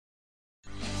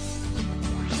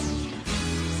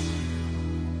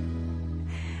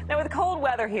Now, with cold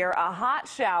weather here, a hot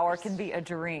shower can be a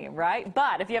dream, right?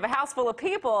 But if you have a house full of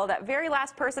people, that very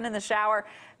last person in the shower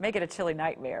make it a chilly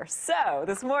nightmare. So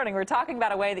this morning, we're talking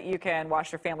about a way that you can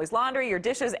wash your family's laundry, your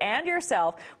dishes, and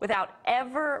yourself without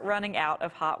ever running out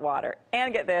of hot water.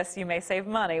 And get this, you may save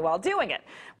money while doing it.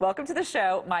 Welcome to the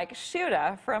show, Mike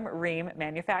Shuda from Rheem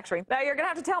Manufacturing. Now, you're going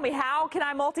to have to tell me, how can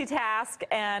I multitask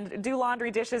and do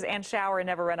laundry, dishes, and shower and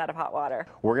never run out of hot water?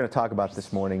 We're going to talk about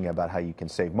this morning about how you can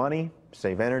save money,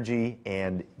 save energy,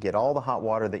 and get all the hot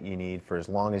water that you need for as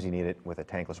long as you need it with a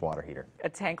tankless water heater. A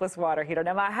tankless water heater.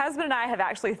 Now, my husband and I have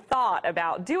actually thought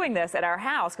about doing this at our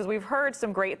house because we've heard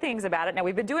some great things about it. Now,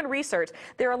 we've been doing research.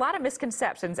 There are a lot of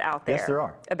misconceptions out there. Yes, there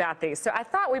are. About these. So I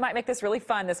thought we might make this really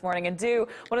fun this morning and do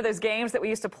one of those games that we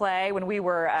used to play when we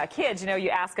were kids. You know, you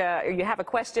have a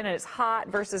question and it's hot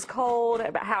versus cold,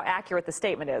 about how accurate the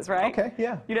statement is, right? Okay,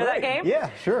 yeah. You know that game? Yeah,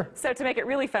 sure. So to make it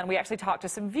really fun, we actually talked to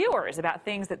some viewers about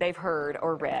things that they've heard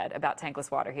or read about tankless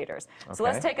water heaters. Okay. So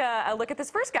let's take a look at this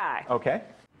first guy. Okay.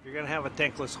 If you're going to have a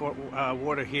tankless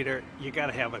water heater, you got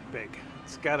to have it big.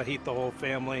 It's got to heat the whole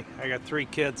family. I got 3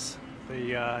 kids.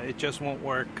 It just won't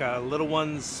work. Little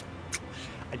ones,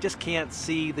 I just can't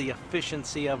see the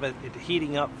efficiency of it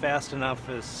heating up fast enough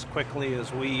as quickly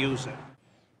as we use it.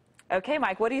 Okay,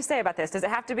 Mike, what do you say about this? Does it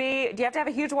have to be, do you have to have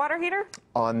a huge water heater?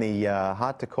 On the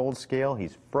hot to cold scale,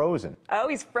 he's frozen. Oh,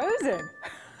 he's frozen.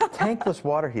 Tankless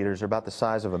water heaters are about the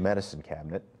size of a medicine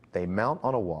cabinet. They mount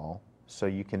on a wall, so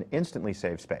you can instantly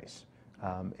save space.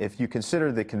 If you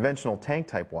consider the conventional tank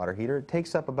type water heater, it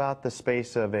takes up about the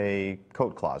space of a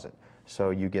coat closet.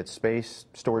 So you get space,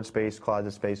 storage space,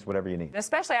 closet space, whatever you need.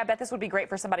 Especially, I bet this would be great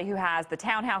for somebody who has the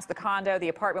townhouse, the condo, the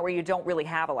apartment where you don't really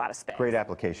have a lot of space. Great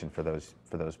application for those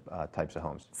types of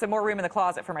homes. Some more room in the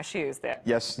closet for my shoes there.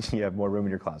 Yes, you have more room in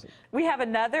your closet. We have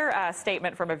another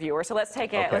statement from a viewer, so let's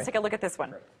take a look at this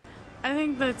one. I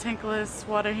think the tankless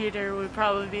water heater would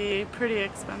probably be pretty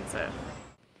expensive.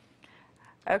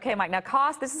 Okay, Mike. Now,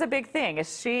 cost. This is a big thing.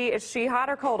 Is she hot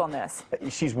or cold on this?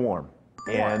 She's warm.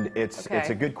 And it's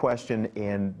a good question,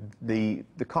 and the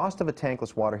cost of a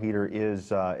tankless water heater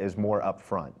is more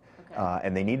upfront. Okay.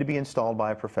 And they need to be installed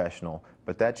by a professional,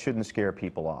 but that shouldn't scare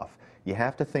people off. You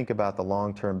have to think about the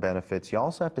long-term benefits. You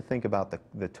also have to think about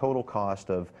the total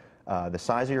cost of the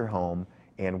size of your home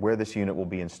and where this unit will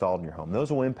be installed in your home.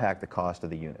 Those will impact the cost of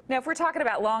the unit. Now, if we're talking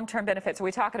about long-term benefits, are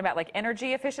we talking about like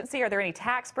energy efficiency? Are there any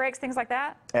tax breaks, things like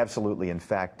that? Absolutely. In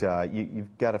fact,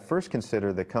 you've got to first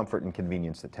consider the comfort and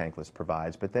convenience that tankless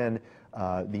provides, but then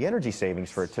the energy savings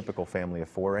for a typical family of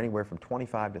 4 are anywhere from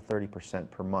 25% to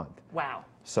 30% per month. Wow.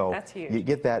 So that's huge. You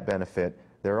get that benefit.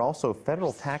 There are also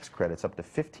federal tax credits up to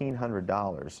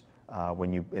 $1,500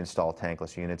 when you install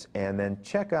tankless units, and then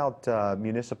check out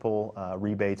municipal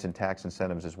rebates and tax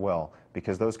incentives as well,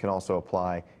 because those can also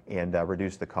apply and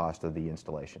reduce the cost of the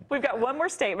installation. We've got one more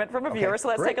statement from a viewer, so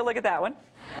let's take a look at that one.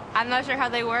 I'm not sure how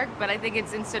they work, but I think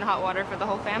it's instant hot water for the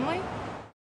whole family.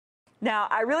 Now,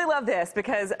 I really love this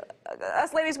because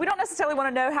us ladies, we don't necessarily want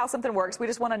to know how something works. We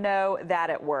just want to know that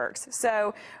it works.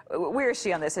 So where is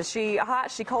she on this? Is she hot?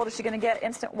 Is she cold? Is she going to get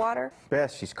instant water?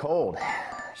 Beth, she's cold.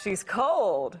 She's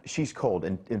cold. She's cold.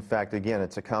 In fact, again,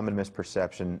 it's a common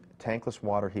misperception. Tankless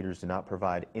water heaters do not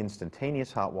provide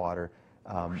instantaneous hot water.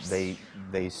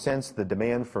 They sense the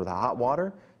demand for the hot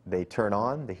water. They turn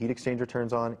on, the heat exchanger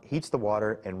turns on, heats the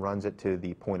water, and runs it to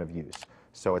the point of use.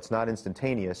 So it's not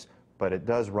instantaneous, but it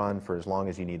does run for as long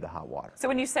as you need the hot water. So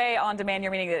when you say on demand,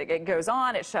 you're meaning that it goes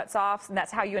on, it shuts off, and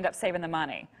that's how you end up saving the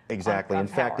money. Exactly. On in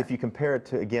fact, if you compare it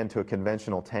to a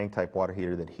conventional tank type water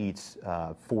heater that heats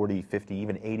 40, 50,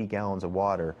 even 80 gallons of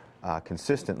water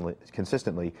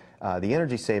consistently, the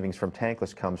energy savings from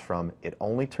tankless comes from it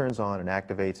only turns on and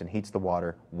activates and heats the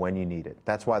water when you need it.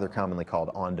 That's why they're commonly called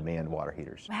on-demand water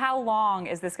heaters. How long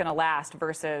is this going to last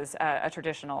versus a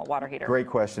traditional water heater? Great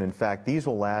question. In fact, these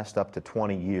will last up to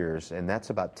 20 years, and that's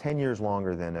about 10 years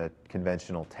longer than a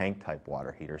conventional tank type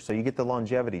water heater. So you get the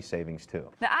longevity savings too.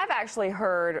 Now, I've actually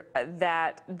heard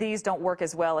that these don't work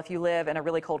as well if you live in a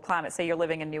really cold climate. Say you're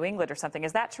living in New England or something.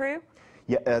 Is that true?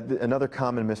 Yeah, another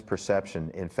common misperception.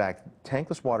 In fact,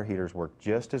 tankless water heaters work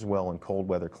just as well in cold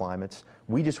weather climates.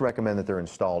 We just recommend that they're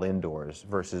installed indoors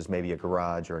versus maybe a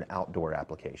garage or an outdoor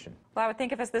application. Well, I would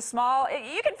think if it's this small,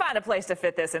 you can find a place to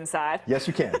fit this inside. Yes,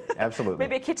 you can. Absolutely.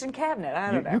 Maybe a kitchen cabinet.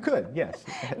 I don't know. You could, yes.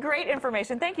 Great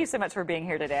information. Thank you so much for being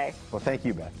here today. Well, thank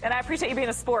you, Beth. And I appreciate you being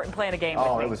a sport and playing a game with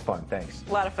me. Oh, it was fun. Thanks.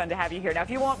 A lot of fun to have you here. Now, if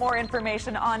you want more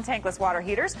information on tankless water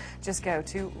heaters, just go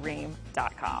to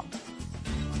Rheem.com.